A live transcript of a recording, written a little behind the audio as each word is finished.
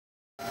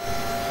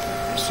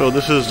So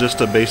this is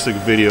just a basic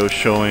video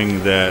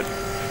showing that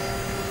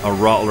a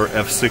Rottler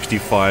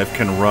F-65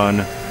 can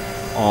run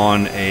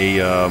on a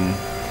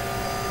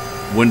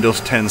Windows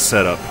 10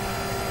 setup.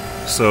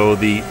 So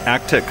the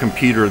Actek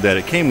computer that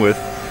it came with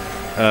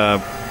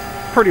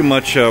pretty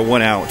much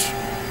went out.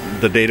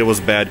 The data was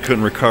bad,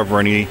 couldn't recover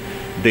any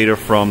data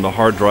from the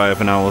hard drive,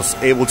 and I was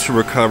able to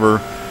recover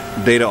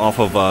data off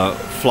of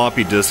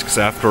floppy disks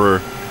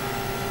after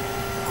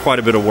quite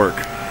a bit of work.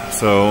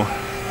 So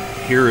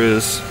here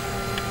is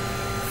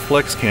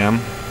FlexCAM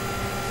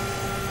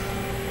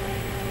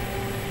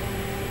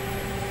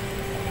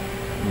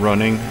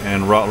running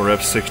and Rottler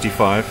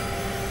F-65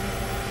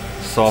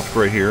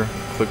 software here.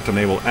 Click to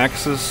enable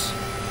access,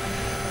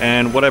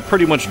 and what I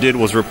pretty much did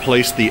was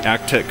replace the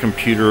Actek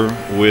computer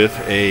with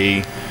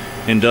a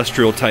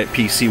industrial type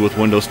PC with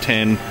Windows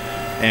 10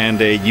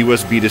 and a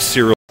USB to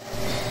serial.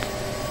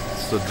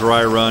 It's a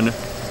dry run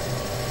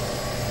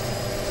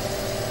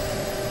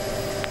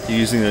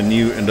using the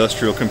new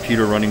industrial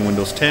computer running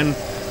Windows 10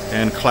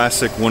 and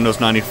classic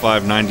Windows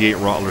 95 98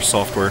 Rottler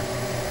software.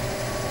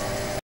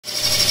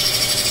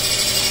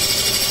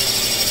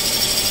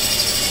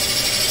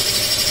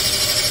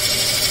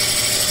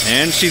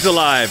 And she's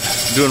alive,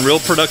 doing real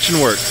production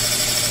work.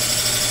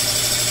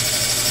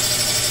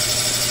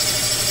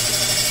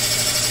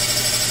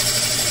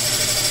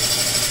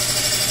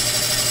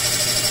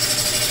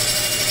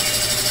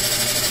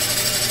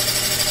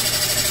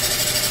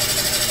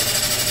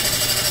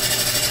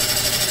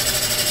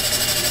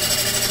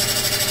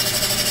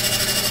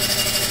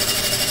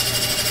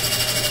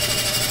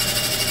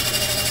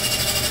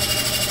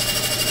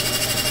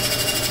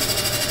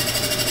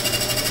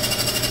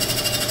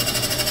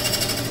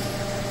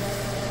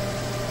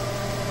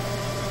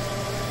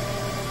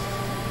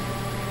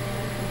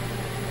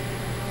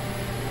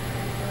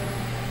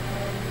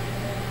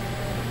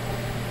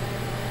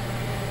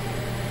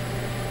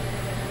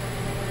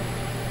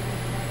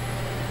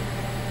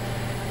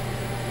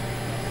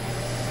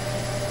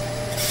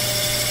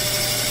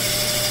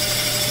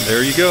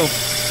 There you go.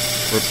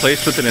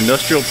 Replaced with an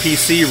industrial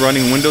PC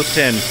running Windows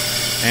 10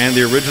 and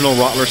the original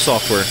Rottler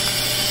software.